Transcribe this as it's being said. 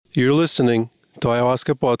You're listening to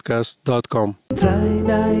ayahuascapodcast.com.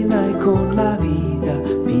 Trae con la vida,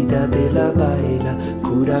 vida de la baila,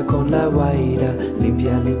 cura con la guaira,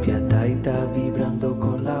 limpia, limpia, taita, vibrando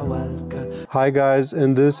con la hualca. Hi guys,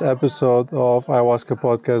 in this episode of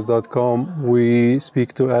ayahuascapodcast.com, we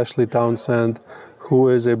speak to Ashley Townsend, who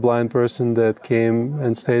is a blind person that came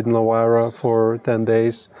and stayed in La Guaira for 10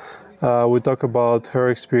 days. We talk about her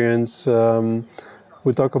experience.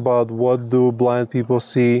 We talk about what do blind people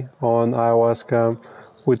see on ayahuasca.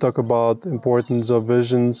 We talk about importance of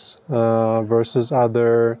visions versus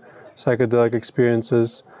other psychedelic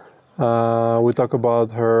experiences. We talk about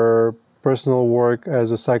her personal work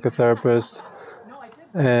as a psychotherapist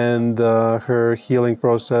and her healing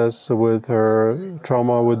process with her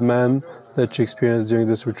trauma with men that she experienced during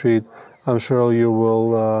this retreat. I'm sure you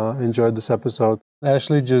will enjoy this episode.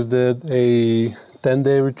 Ashley just did a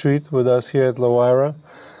 10-day retreat with us here at La Guaira.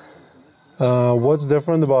 What's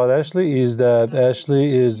different about Ashley is that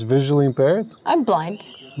Ashley is visually impaired. I'm blind.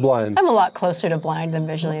 Blind. I'm a lot closer to blind than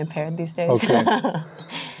visually impaired these days. Okay.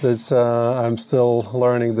 That's I'm still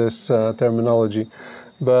learning this terminology.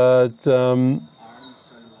 But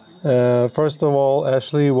first of all,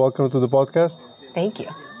 Ashley, welcome to the podcast. Thank you.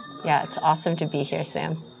 Yeah, it's awesome to be here,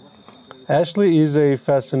 Sam. Ashley is a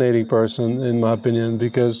fascinating person, in my opinion,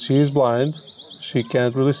 because she is blind. She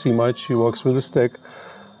can't really see much. She walks with a stick.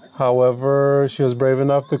 However, she was brave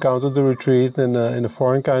enough to come to the retreat in a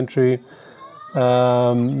foreign country,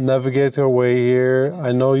 navigate her way here.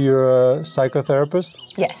 I know you're a psychotherapist.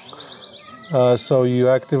 Yes. So you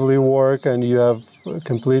actively work and you have a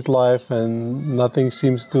complete life and nothing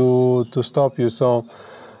seems to stop you. So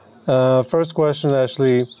first question,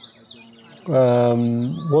 Ashley,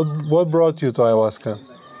 what brought you to ayahuasca?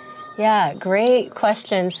 Yeah, great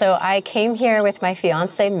question. So I came here with my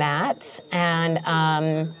fiance, Matt, and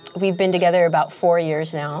we've been together about 4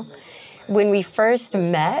 years now. When we first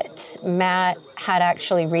met, Matt had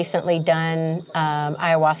actually recently done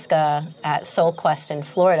ayahuasca at Soul Quest in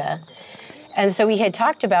Florida. And so we had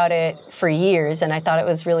talked about it for years, and I thought it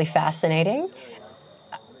was really fascinating.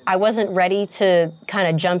 I wasn't ready to kind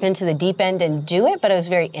of jump into the deep end and do it, but I was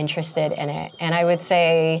very interested in it. And I would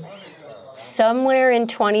say somewhere in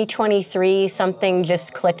 2023, something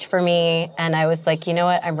just clicked for me, and I was like, you know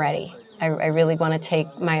what, I'm ready. I really want to take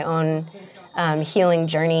my own healing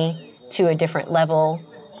journey to a different level,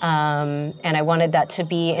 and I wanted that to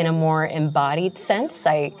be in a more embodied sense.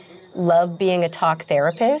 I love being a talk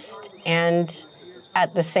therapist, and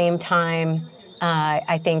at the same time,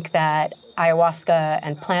 I think that ayahuasca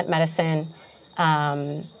and plant medicine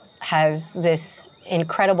has this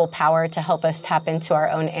incredible power to help us tap into our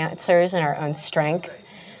own answers and our own strength,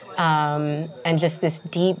 and just this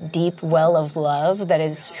deep, deep well of love that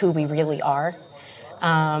is who we really are.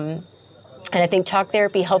 And I think talk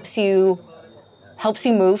therapy helps you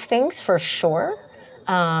move things for sure.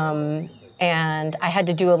 And I had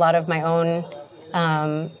to do a lot of my own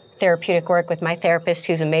therapeutic work with my therapist,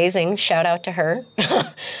 who's amazing. Shout out to her.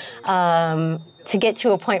 To get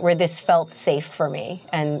to a point where this felt safe for me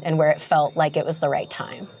and where it felt like it was the right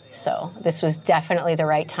time. So this was definitely the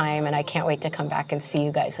right time, and I can't wait to come back and see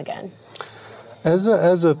you guys again. As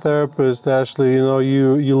a therapist, Ashley,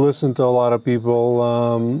 you listen to a lot of people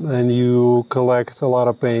and you collect a lot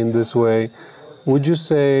of pain this way. Would you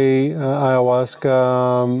say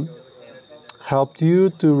ayahuasca helped you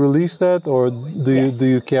to release that, or do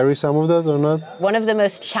you carry some of that or not? One of the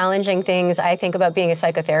most challenging things I think about being a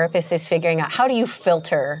psychotherapist is figuring out how do you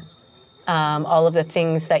filter all of the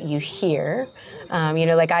things that you hear.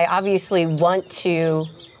 I obviously want to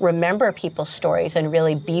remember people's stories and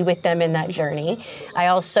really be with them in that journey. I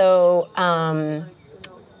also, I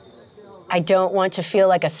don't want to feel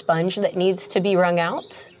like a sponge that needs to be wrung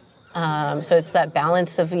out. So it's that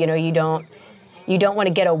balance of, you don't want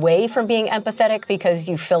to get away from being empathetic because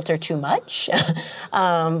you filter too much,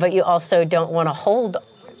 but you also don't want to hold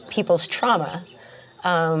people's trauma,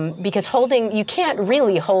 because you can't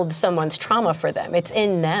really hold someone's trauma for them. It's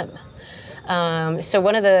in them. So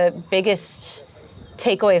one of the biggest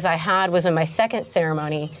takeaways I had was in my second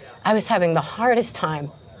ceremony. I was having the hardest time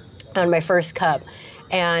on my first cup,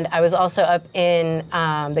 and I was also up in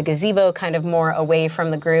the gazebo, kind of more away from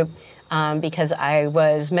the group, because I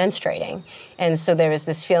was menstruating. And so there was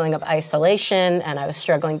this feeling of isolation, and I was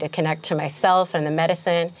struggling to connect to myself and the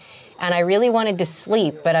medicine. And I really wanted to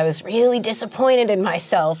sleep, but I was really disappointed in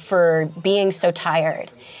myself for being so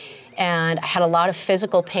tired. And I had a lot of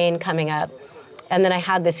physical pain coming up. And then I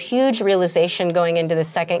had this huge realization going into the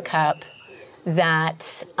second cup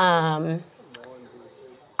that I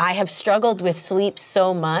have struggled with sleep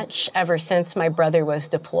so much ever since my brother was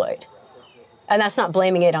deployed. And that's not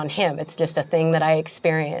blaming it on him. It's just a thing that I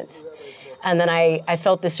experienced. And then I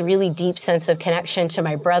felt this really deep sense of connection to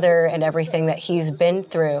my brother and everything that he's been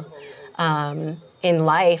through in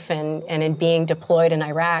life and in being deployed in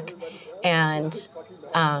Iraq. And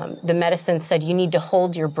the medicine said, you need to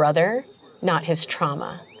hold your brother, not his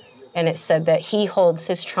trauma. And it said that he holds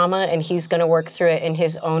his trauma and he's going to work through it in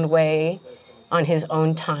his own way, on his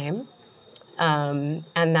own time. And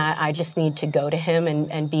that I just need to go to him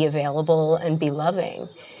and be available and be loving.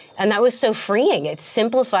 And that was so freeing. It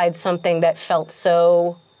simplified something that felt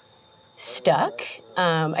so stuck.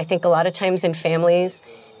 I think a lot of times in families,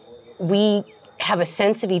 we have a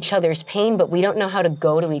sense of each other's pain, but we don't know how to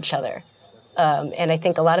go to each other. And I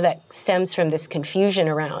think a lot of that stems from this confusion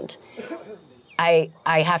around, I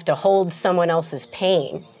have to hold someone else's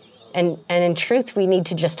pain. And in truth, we need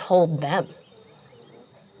to just hold them.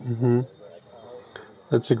 Mm-hmm.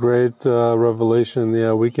 That's a great revelation.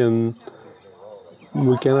 Yeah, we cannot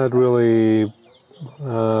really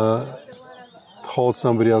hold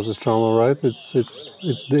somebody else's trauma, right?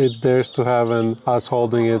 It's theirs to have, and us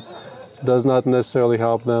holding it does not necessarily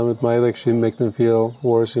help them. It might actually make them feel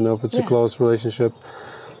worse, if it's a close relationship.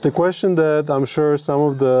 The question that I'm sure some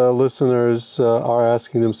of the listeners are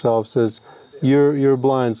asking themselves is, you're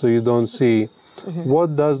blind, so you don't see. Mm-hmm.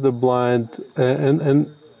 What does the blind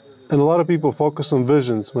and a lot of people focus on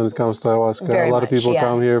visions when it comes to ayahuasca. A lot of people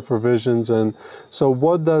come here for visions. And so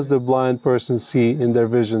what does the blind person see in their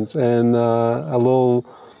visions? And a little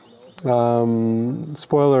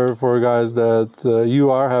spoiler for guys that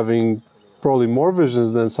you are having probably more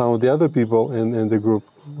visions than some of the other people in the group,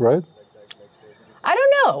 right? I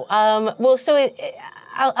don't know. Well, so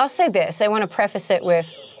I'll say this. I want to preface it with,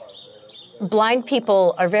 blind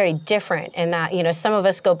people are very different in that, some of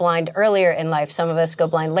us go blind earlier in life, some of us go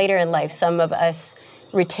blind later in life, some of us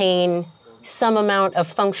retain some amount of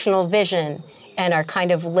functional vision and are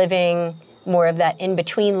kind of living more of that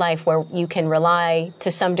in-between life where you can rely to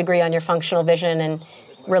some degree on your functional vision and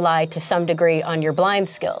rely to some degree on your blind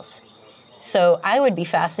skills. So I would be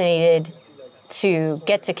fascinated to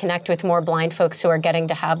get to connect with more blind folks who are getting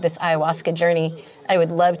to have this ayahuasca journey. I would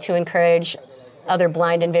love to encourage other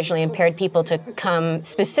blind and visually impaired people to come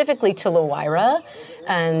specifically to Loaira.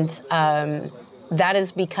 And that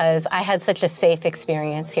is because I had such a safe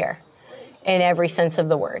experience here in every sense of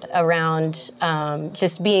the word around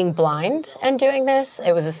just being blind and doing this.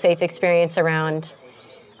 It was a safe experience around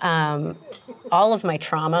all of my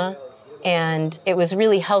trauma. And it was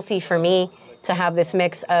really healthy for me to have this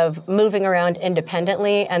mix of moving around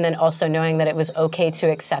independently and then also knowing that it was okay to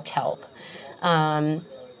accept help.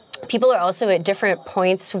 People are also at different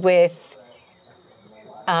points with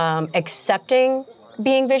accepting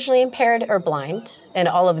being visually impaired or blind, and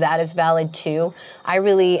all of that is valid too. I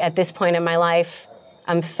really, at this point in my life,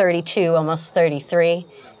 I'm 32, almost 33.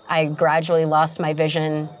 I gradually lost my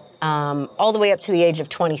vision all the way up to the age of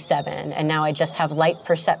 27, and now I just have light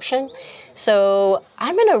perception. So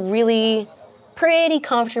I'm in a really pretty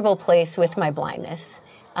comfortable place with my blindness.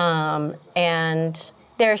 And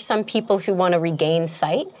there are some people who want to regain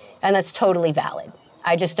sight, and that's totally valid.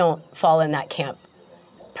 I just don't fall in that camp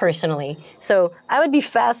personally. So I would be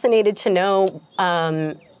fascinated to know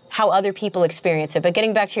how other people experience it. But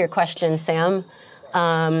getting back to your question, Sam,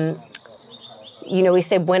 we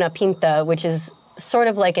say buena pinta, which is sort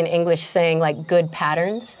of like an English saying like good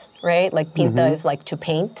patterns, right? Like pinta is like to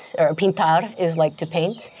paint, or pintar is like to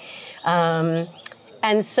paint.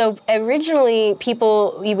 And so originally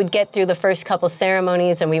we would get through the first couple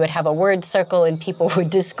ceremonies and we would have a word circle and people would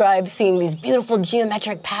describe seeing these beautiful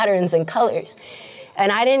geometric patterns and colors.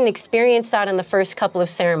 And I didn't experience that in the first couple of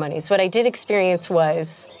ceremonies. What I did experience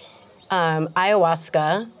was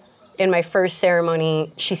ayahuasca. In my first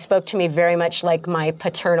ceremony, she spoke to me very much like my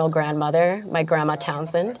paternal grandmother, my Grandma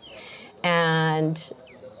Townsend. And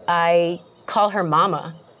I call her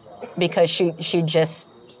Mama because she just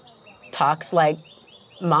talks like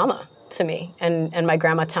Mama to me. And my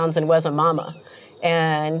Grandma Townsend was a mama.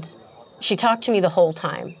 And she talked to me the whole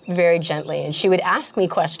time, very gently. And she would ask me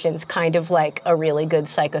questions kind of like a really good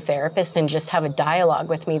psychotherapist and just have a dialogue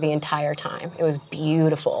with me the entire time. It was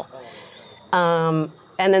beautiful.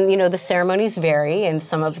 And then, the ceremonies vary, and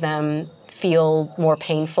some of them feel more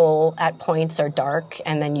painful at points or dark,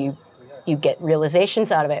 and then you get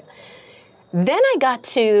realizations out of it. Then I got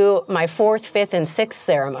to my 4th, 5th, and 6th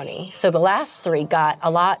ceremony. So the last 3 got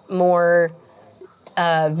a lot more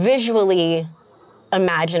visually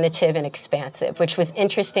imaginative and expansive, which was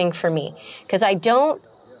interesting for me, because I don't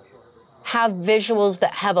have visuals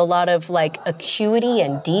that have a lot of like acuity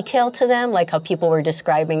and detail to them, like how people were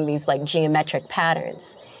describing these like geometric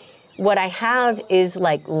patterns. What I have is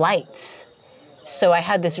like lights. So I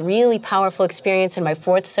had this really powerful experience in my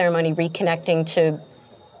fourth ceremony, reconnecting to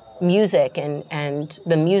music and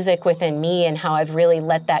the music within me, and how I've really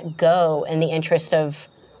let that go in the interest of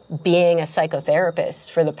being a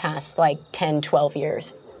psychotherapist for the past like 10, 12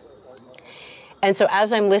 years. And so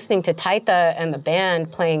as I'm listening to Taita and the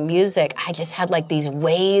band playing music, I just had like these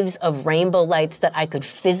waves of rainbow lights that I could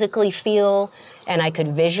physically feel and I could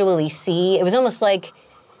visually see. It was almost like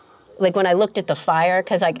when I looked at the fire,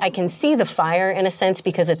 because I can see the fire in a sense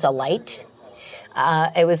because it's a light.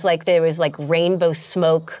 It was like there was like rainbow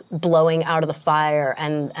smoke blowing out of the fire,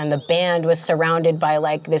 and the band was surrounded by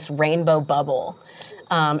like this rainbow bubble.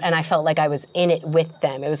 And I felt like I was in it with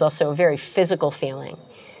them. It was also a very physical feeling.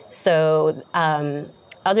 So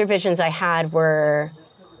other visions I had were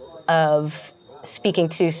of speaking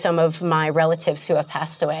to some of my relatives who have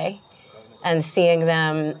passed away and seeing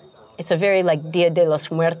them. It's a very like Dia de los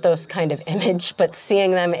Muertos kind of image, but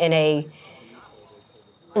seeing them in a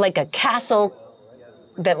castle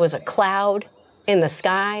that was a cloud in the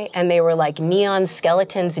sky, and they were like neon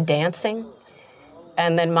skeletons dancing.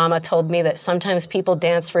 And then Mama told me that sometimes people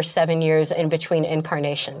dance for 7 years in between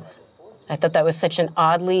incarnations. I thought that was such an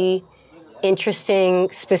oddly interesting,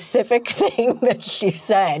 specific thing that she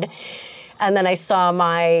said. And then I saw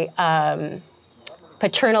my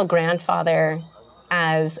paternal grandfather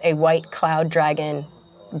as a white cloud dragon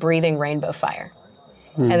breathing rainbow fire.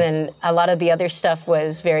 And then a lot of the other stuff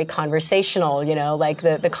was very conversational, you know, like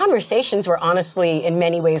the conversations were honestly in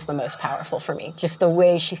many ways the most powerful for me, just the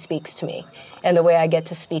way she speaks to me and the way I get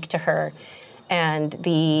to speak to her. And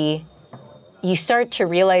you start to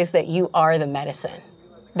realize that you are the medicine.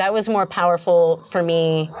 That was more powerful for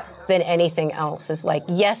me than anything else. Is like,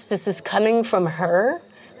 yes, this is coming from her.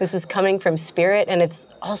 This is coming from spirit, and it's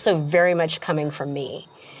also very much coming from me.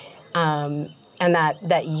 And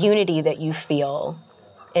that unity that you feel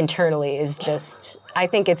internally is just, I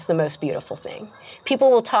think it's the most beautiful thing. People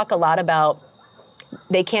will talk a lot about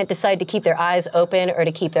they can't decide to keep their eyes open or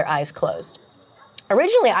to keep their eyes closed.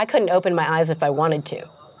 Originally, I couldn't open my eyes if I wanted to.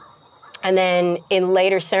 And then in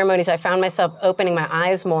later ceremonies, I found myself opening my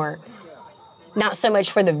eyes more, not so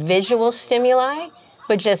much for the visual stimuli,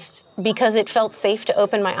 but just because it felt safe to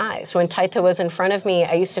open my eyes. When Taita was in front of me,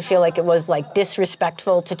 I used to feel like it was like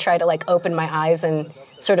disrespectful to try to like open my eyes and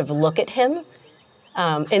sort of look at him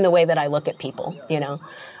in the way that I look at people, you know.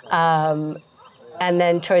 And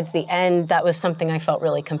then towards the end, that was something I felt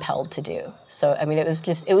really compelled to do. So, I mean, it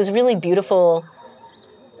was really beautiful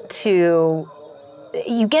to,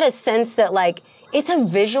 you get a sense that like, it's a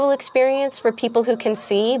visual experience for people who can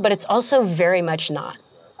see, but it's also very much not,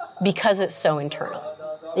 because it's so internal,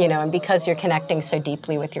 you know, and because you're connecting so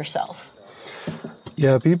deeply with yourself.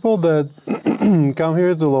 Yeah, people that come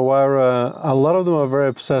here to La Guaira, a lot of them are very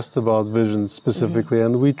obsessed about vision specifically,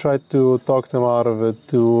 and we try to talk them out of it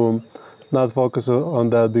to not focus on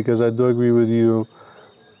that, because I do agree with you.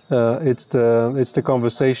 It's the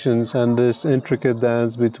conversations and this intricate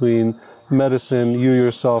dance between medicine, you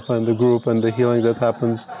yourself, and the group, and the healing that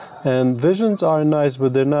happens. And visions are nice,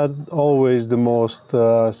 but they're not always the most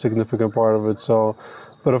significant part of it. So,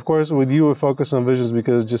 but of course, with you, we focus on visions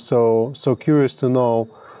because it's just so curious to know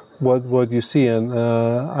what you see. And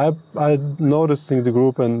I noticed in the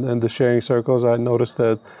group and the sharing circles, I noticed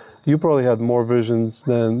that you probably had more visions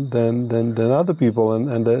than other people,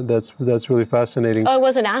 and that's really fascinating. Oh, I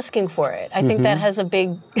wasn't asking for it. I think that has a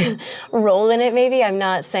big role in it, maybe. I'm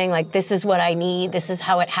not saying like, this is what I need, this is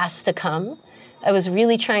how it has to come. I was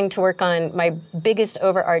really trying to work on, my biggest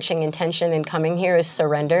overarching intention in coming here is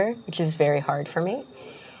surrender, which is very hard for me.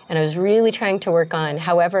 And I was really trying to work on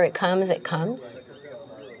however it comes,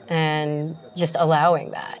 and just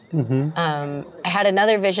allowing that. I had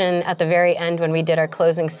another vision at the very end when we did our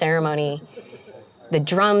closing ceremony. The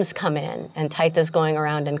drums come in, and Taita's going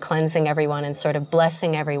around and cleansing everyone and sort of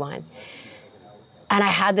blessing everyone. And I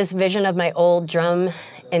had this vision of my old drum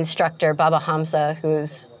instructor, Baba Hamza,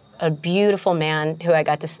 who's a beautiful man who I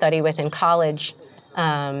got to study with in college,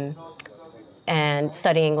 and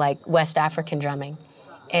studying like West African drumming.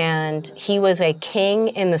 And he was a king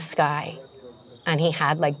in the sky. And he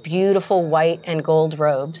had like beautiful white and gold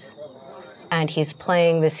robes. And he's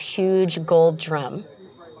playing this huge gold drum.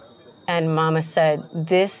 And Mama said,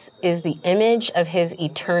 this is the image of his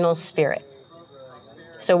eternal spirit.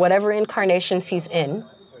 So whatever incarnations he's in,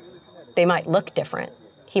 they might look different.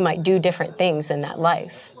 He might do different things in that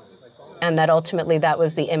life. And that ultimately that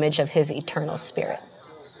was the image of his eternal spirit.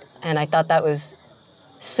 And I thought that was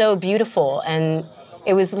so beautiful. And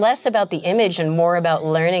it was less about the image and more about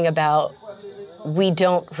learning about, we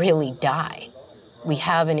don't really die. We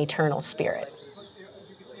have an eternal spirit.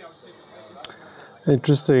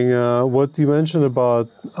 Interesting. What you mentioned about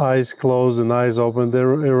eyes closed and eyes open, it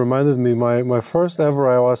reminded me my first ever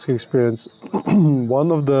ayahuasca experience.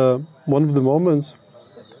 one of the moments,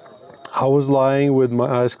 I was lying with my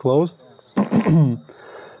eyes closed,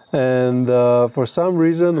 and for some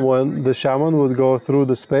reason, when the shaman would go through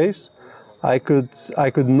the space, I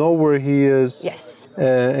could know where he is. Yes.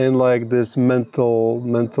 In like this mental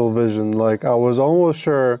vision. Like I was almost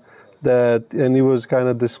sure that, and he was kind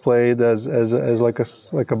of displayed as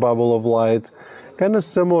like a bubble of light, kind of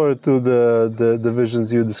similar to the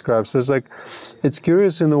visions you described. So it's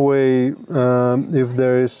curious in a way if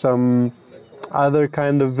there is some other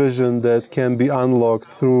kind of vision that can be unlocked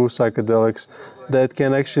through psychedelics that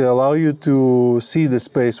can actually allow you to see the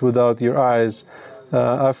space without your eyes.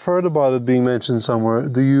 I've heard about it being mentioned somewhere.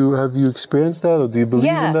 Have you experienced that, or do you believe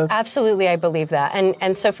in that? Yeah, absolutely, I believe that.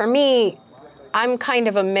 And so for me, I'm kind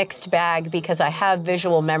of a mixed bag because I have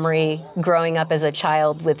visual memory growing up as a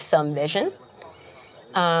child with some vision.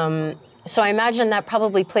 So I imagine that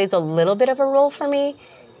probably plays a little bit of a role for me.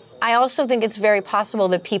 I also think it's very possible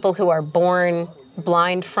that people who are born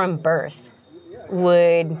blind from birth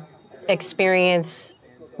would experience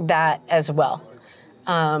that as well.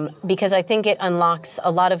 Because I think it unlocks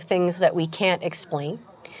a lot of things that we can't explain.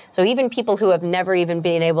 So even people who have never even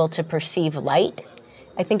been able to perceive light,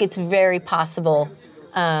 I think it's very possible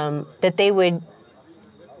that they would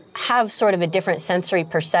have sort of a different sensory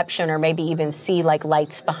perception, or maybe even see like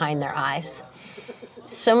lights behind their eyes.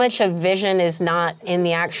 So much of vision is not in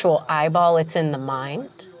the actual eyeball, it's in the mind.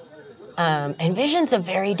 And vision's a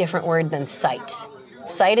very different word than sight.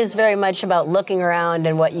 Sight is very much about looking around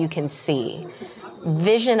and what you can see.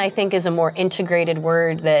 Vision, I think, is a more integrated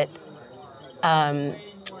word that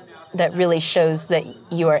that really shows that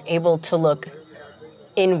you are able to look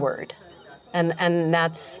inward, and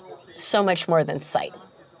that's so much more than sight.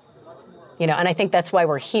 And I think that's why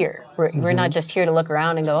we're here. We're not just here to look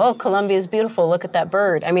around and go, oh, Colombia is beautiful, look at that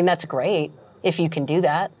bird. I mean, that's great if you can do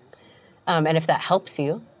that, and if that helps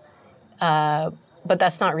you. But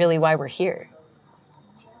that's not really why we're here,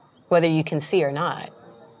 whether you can see or not.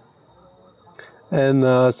 And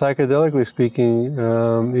psychedelically speaking,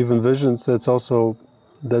 even visions, that's also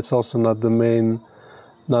not the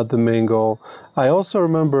main goal. I also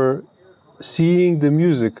remember seeing the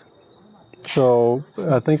music. So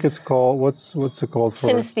I think it's called, what's it called for?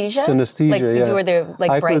 Synesthesia? Synesthesia, yeah. Were there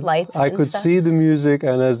bright lights? I could see the music,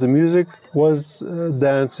 and as the music was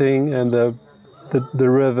dancing and the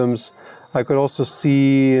rhythms, I could also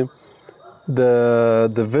see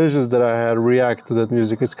the visions that I had react to that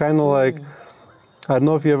music. It's kind of like, I don't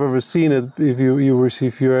know if you've ever seen it, if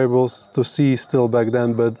you're able to see still back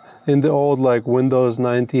then, but in the old like Windows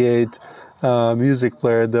 98 music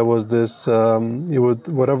player, there was this,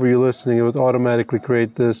 whatever you're listening, it would automatically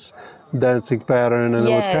create this dancing pattern, and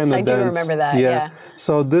it would kind of dance. Yes, I do remember that, yeah.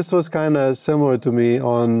 So this was kind of similar to me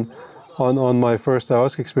on my first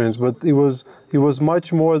ayahuasca experience, but it was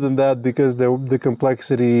much more than that, because the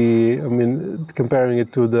complexity, I mean, comparing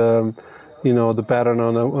it to the pattern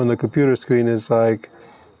on a computer screen is like,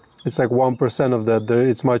 it's like 1% of that.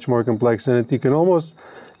 It's much more complex, and you can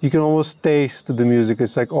almost taste the music.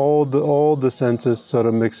 It's like all the senses sort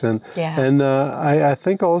of mix in. Yeah. And I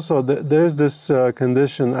think also there's this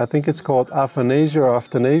condition. I think it's called aphanesia or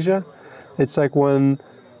aphthanasia. It's like when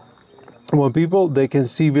people, they can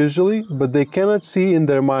see visually, but they cannot see in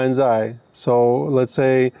their mind's eye. So let's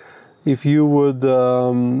say, if you would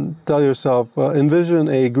tell yourself, envision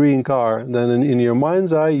a green car, then in your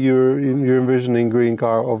mind's eye, you're envisioning green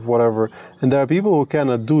car of whatever. And there are people who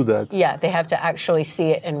cannot do that. Yeah, they have to actually see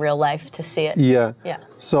it in real life to see it. Yeah. Yeah.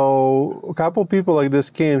 So a couple people like this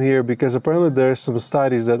came here because apparently there's some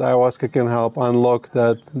studies that ayahuasca can help unlock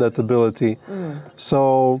that ability.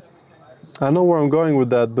 So I know where I'm going with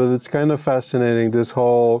that, but it's kind of fascinating, this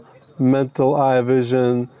whole mental eye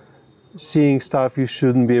vision, seeing stuff you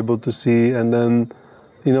shouldn't be able to see, and then,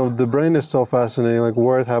 the brain is so fascinating, like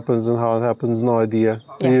where it happens and how it happens, no idea.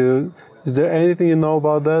 Yeah. Is there anything you know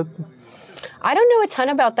about that? I don't know a ton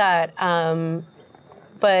about that,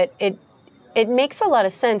 but it makes a lot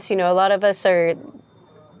of sense. A lot of us are,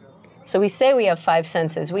 so we say we have 5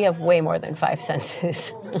 senses. We have way more than 5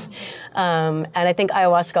 senses. And I think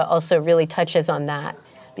ayahuasca also really touches on that,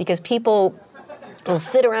 because people we'll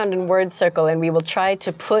sit around in word circle and we will try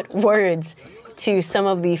to put words to some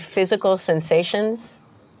of the physical sensations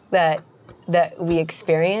that we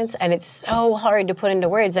experience, and it's so hard to put into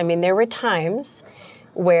words. I mean, there were times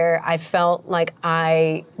where I felt like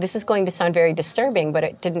this is going to sound very disturbing, but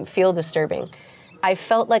it didn't feel disturbing. I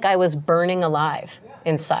felt like I was burning alive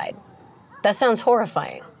inside. That sounds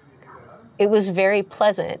horrifying. it was very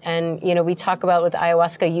pleasant. And, you know, we talk about with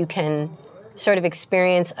ayahuasca, you can sort of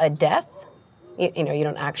experience a death. You know, you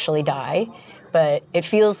don't actually die, but it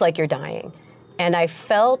feels like you're dying. And I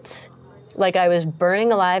felt like I was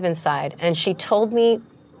burning alive inside. And she told me,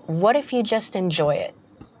 what if you just enjoy it?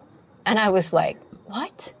 And I was like,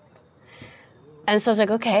 what? And so I was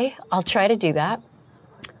like, okay, I'll try to do that.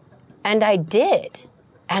 And I did.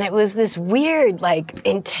 And it was this weird, like,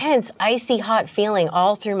 intense, icy hot feeling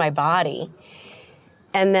all through my body.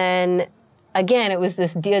 And then, again, it was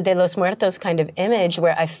this Dia de los Muertos kind of image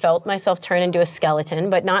where I felt myself turn into a skeleton,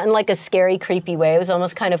 but not in like a scary, creepy way. It was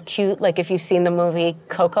almost kind of cute, like if you've seen the movie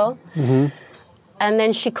Coco. Mm-hmm. And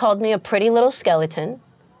then she called me a pretty little skeleton.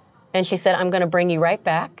 And she said, I'm going to bring you right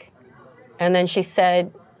back. And then she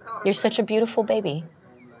said, you're such a beautiful baby.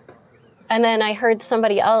 And then I heard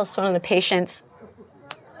somebody else, one of the patients,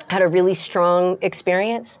 had a really strong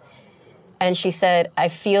experience. And she said, I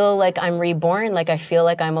feel like I'm reborn, like I feel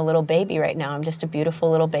like I'm a little baby right now. I'm just a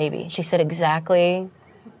beautiful little baby. She said exactly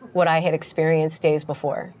what I had experienced days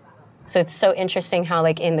before. So it's so interesting how,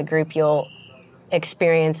 like, in the group, you'll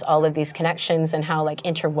experience all of these connections and how, like,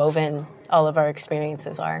 interwoven all of our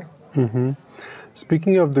experiences are. Mm-hmm.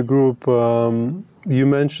 Speaking of the group, you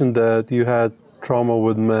mentioned that you had trauma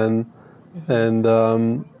with men, and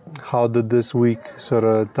how did this week sort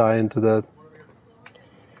of tie into that?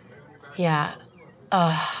 Yeah,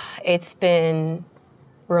 it's been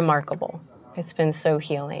remarkable. It's been so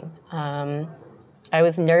healing. I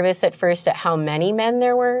was nervous at first at how many men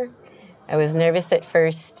there were. I was nervous at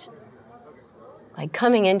first, like,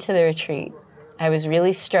 coming into the retreat. I was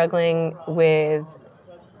really struggling with,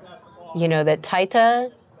 you know, that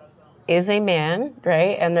Taita is a man,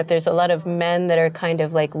 right? And that there's a lot of men that are kind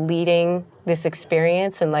of like leading this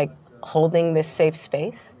experience and like holding this safe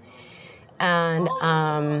space. And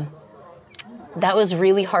that was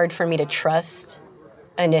really hard for me to trust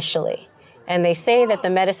initially. And they say that the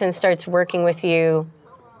medicine starts working with you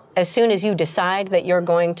as soon as you decide that you're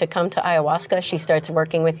going to come to ayahuasca. She starts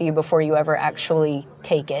working with you before you ever actually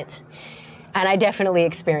take it. And I definitely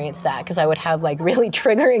experienced that because I would have like really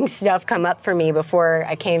triggering stuff come up for me before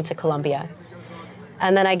I came to Colombia.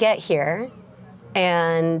 And then I get here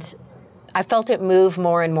and I felt it move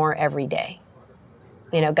more and more every day.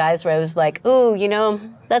 You know, guys where I was like, ooh, you know,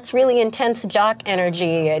 that's really intense jock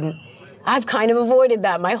energy. And I've kind of avoided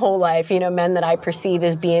that my whole life. You know, men that I perceive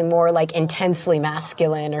as being more like intensely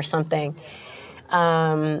masculine or something.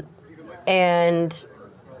 And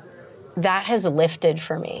that has lifted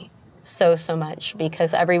for me so much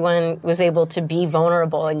because everyone was able to be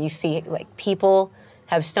vulnerable. And you see, like, people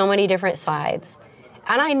have so many different sides.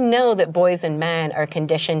 And I know that boys and men are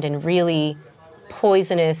conditioned in really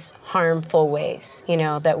poisonous, harmful ways, you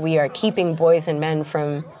know, that we are keeping boys and men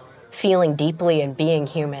from feeling deeply and being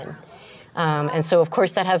human. And so, of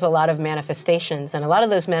course, that has a lot of manifestations. And a lot of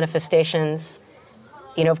those manifestations,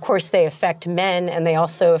 you know, of course, they affect men and they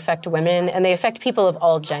also affect women and they affect people of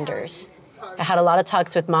all genders. I had a lot of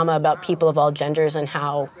talks with Mama about people of all genders and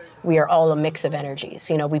how we are all a mix of energies.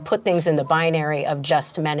 You know, we put things in the binary of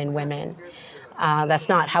just men and women. That's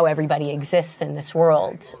not how everybody exists in this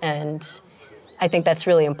world. And I think that's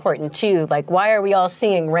really important too. Like, why are we all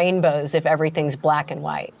seeing rainbows if everything's black and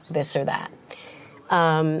white, this or that?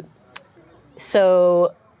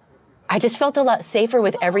 So I just felt a lot safer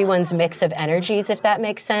with everyone's mix of energies, if that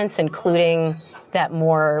makes sense, including that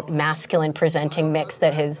more masculine presenting mix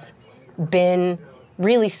that has been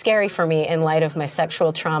really scary for me in light of my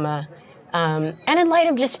sexual trauma. And in light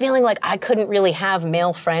of just feeling like I couldn't really have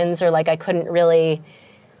male friends or like I couldn't really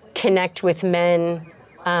connect with men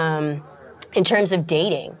in terms of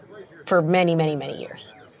dating for many, many, many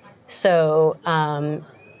years. So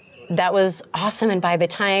that was awesome. And by the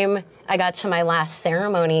time I got to my last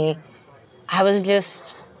ceremony, I was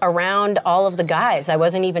just around all of the guys. I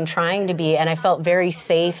wasn't even trying to be, and I felt very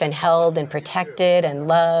safe and held and protected and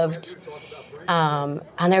loved. And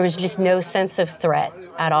there was just no sense of threat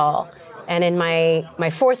at all. And in my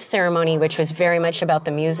fourth ceremony, which was very much about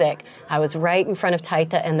the music, I was right in front of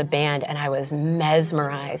Taita and the band, and I was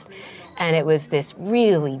mesmerized. And it was this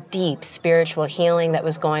really deep spiritual healing that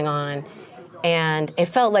was going on. And it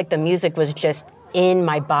felt like the music was just in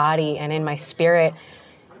my body and in my spirit.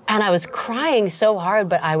 And I was crying so hard,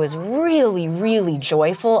 but I was really, really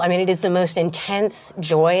joyful. I mean, it is the most intense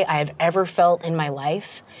joy I have ever felt in my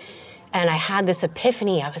life. And I had this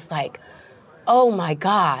epiphany. I was like, oh my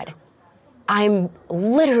God, I'm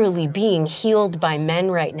literally being healed by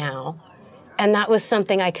men right now. And that was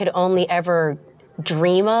something I could only ever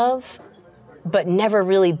dream of, but never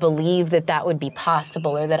really believe that that would be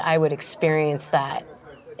possible or that I would experience that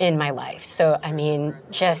in my life. So, I mean,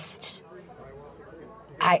 just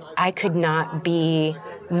I could not be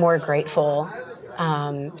more grateful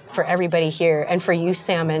for everybody here, and for you,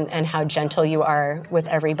 Sam, and how gentle you are with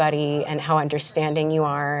everybody, and how understanding you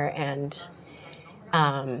are, and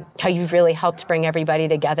how you've really helped bring everybody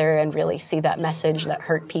together and really see that message that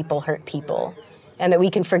hurt people, and that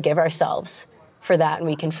we can forgive ourselves for that, and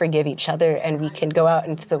we can forgive each other, and we can go out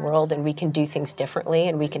into the world and we can do things differently,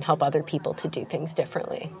 and we can help other people to do things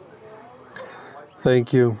differently.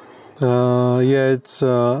 Thank you. It's a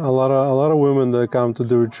lot of women that come to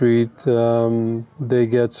the retreat. They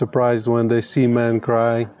get surprised when they see men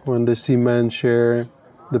cry, when they see men share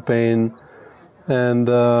the pain, and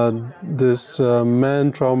this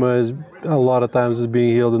man trauma is a lot of times is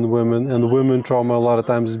being healed in women, and women trauma a lot of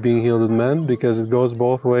times is being healed in men, because it goes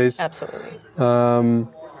both ways. Absolutely.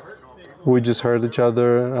 We just hurt each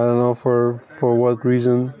other. I don't know for what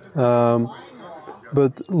reason.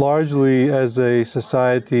 But largely as a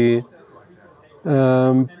society,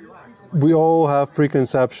 we all have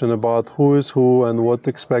preconception about who is who and what to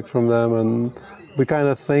expect from them, and we kind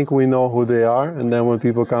of think we know who they are. And then when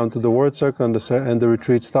people come to the word circle and the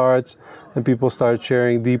retreat starts, and people start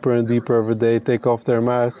sharing deeper and deeper every day, take off their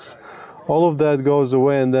masks, all of that goes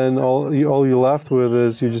away, and then all you're left with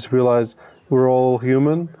is you just realize we're all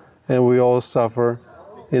human and we all suffer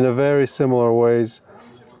in a very similar ways.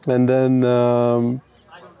 And then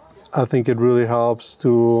I think it really helps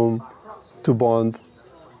to bond,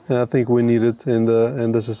 and I think we need it in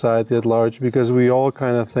the society at large, because we all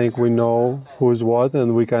kind of think we know who's what,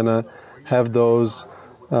 and we kind of have those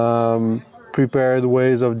prepared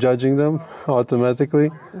ways of judging them automatically.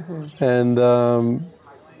 Mm-hmm. And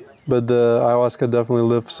but the ayahuasca definitely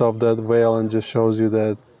lifts off that veil and just shows you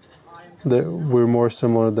that we're more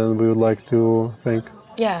similar than we would like to think.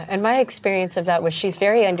 Yeah, and my experience of that was she's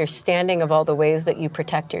very understanding of all the ways that you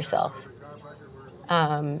protect yourself.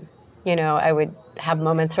 I would have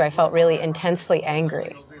moments where I felt really intensely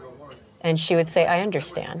angry, and she would say, I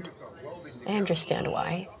understand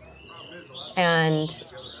why. And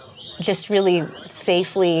just really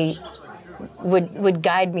safely would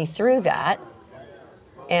guide me through that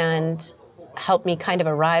and help me kind of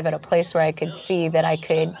arrive at a place where I could see that I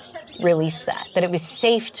could release that it was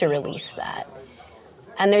safe to release that.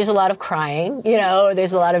 And there's a lot of crying,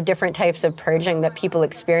 there's a lot of different types of purging that people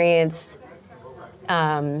experience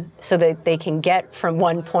so that they can get from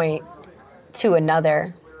one point to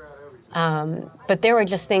another. But there were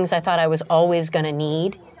just things I thought I was always going to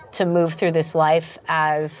need to move through this life.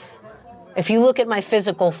 As if you look at my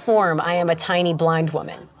physical form, I am a tiny blind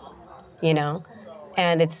woman,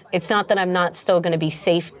 and it's not that I'm not still going to be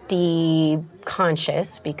safety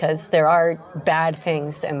conscious, because there are bad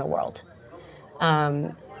things in the world.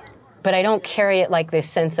 But I don't carry it like this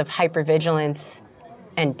sense of hypervigilance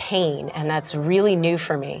and pain, and that's really new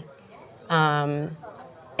for me. And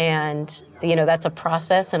that's a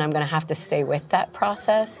process, and I'm going to have to stay with that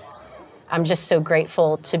process. I'm just so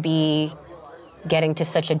grateful to be getting to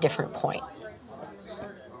such a different point.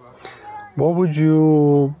 What would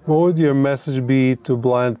your message be to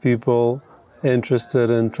blind people interested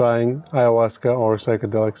in trying ayahuasca or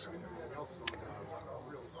psychedelics?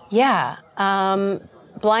 Yeah.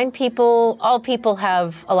 Blind people, all people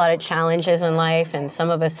have a lot of challenges in life, and some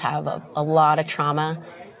of us have a lot of trauma.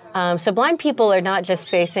 So blind people are not just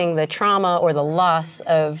facing the trauma or the loss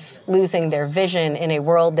of losing their vision in a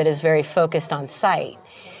world that is very focused on sight.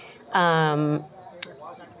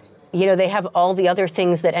 They have all the other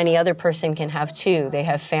things that any other person can have too. They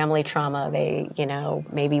have family trauma. They,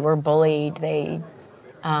 maybe were bullied.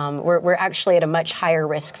 We're actually at a much higher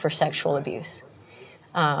risk for sexual abuse.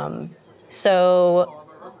 There's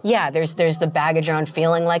the baggage around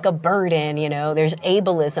feeling like a burden, there's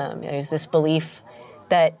ableism. There's this belief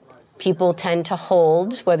that people tend to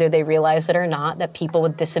hold, whether they realize it or not, that people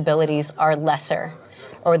with disabilities are lesser,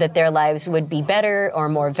 or that their lives would be better or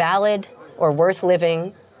more valid or worth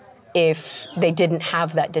living if they didn't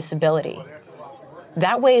have that disability.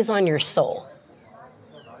 That weighs on your soul.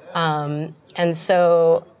 And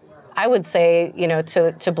so I would say,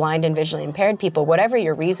 to blind and visually impaired people, whatever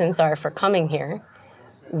your reasons are for coming here,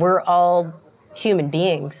 we're all human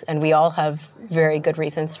beings, and we all have very good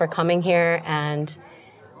reasons for coming here. And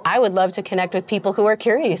I would love to connect with people who are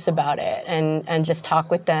curious about it and just talk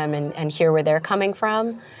with them and hear where they're coming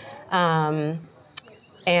from. I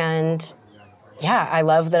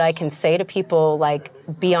love that I can say to people, like,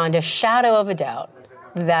 beyond a shadow of a doubt,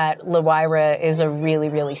 that La Huayra is a really,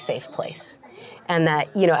 really safe place. And that,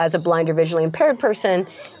 as a blind or visually impaired person,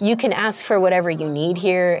 you can ask for whatever you need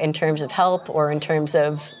here in terms of help or in terms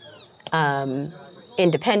of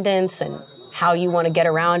independence and how you want to get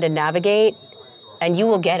around and navigate, and you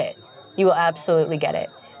will get it. You will absolutely get it.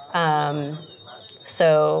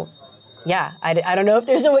 So, yeah, I don't know if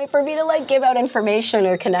there's a way for me to like give out information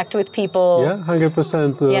or connect with people. Yeah,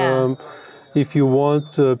 100%. Yeah. If you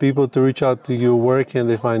want people to reach out to you, where can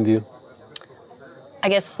they find you? I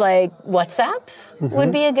guess like WhatsApp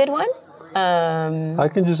would be a good one. I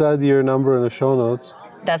can just add your number in the show notes.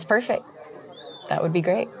 That's perfect. That would be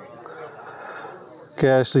great. Okay,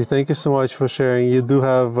 Ashley, thank you so much for sharing. You do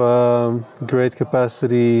have great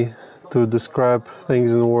capacity to describe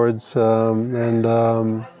things in words, and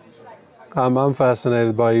I'm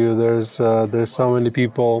fascinated by you. There's so many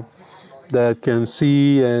people that can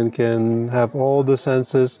see and can have all the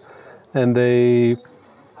senses, and they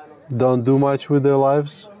don't do much with their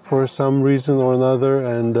lives for some reason or another,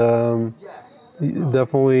 and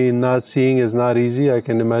definitely not seeing is not easy, I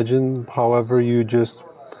can imagine. However, you're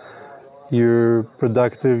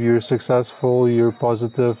productive, you're successful, you're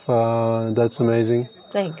positive. That's amazing.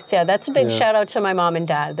 Thanks. Yeah, that's a big shout out to my mom and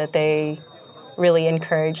dad that they really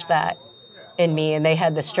encouraged that in me, and they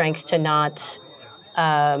had the strength to not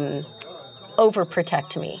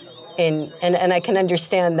overprotect me. And I can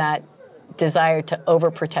understand that desire to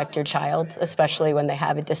overprotect your child, especially when they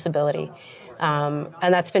have a disability.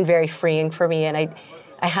 And that's been very freeing for me. And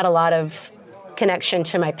I had a lot of connection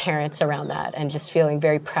to my parents around that, and just feeling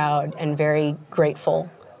very proud and very grateful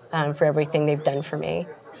for everything they've done for me.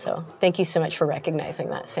 So thank you so much for recognizing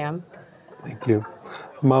that, Sam. Thank you.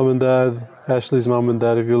 Mom and Dad, Ashley's mom and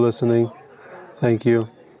dad, if you're listening, thank you.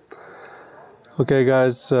 Okay,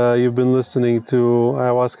 guys, you've been listening to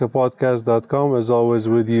ayahuascapodcast.com. As always,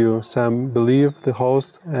 with you, Sam Believe, the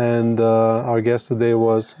host, and our guest today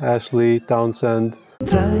was Ashley Townsend.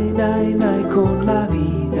 Trainai con la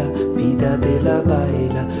vida, vida de la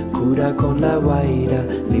baila, cura con la guaira,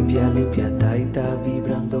 limpia, limpia, taita,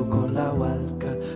 vibrando.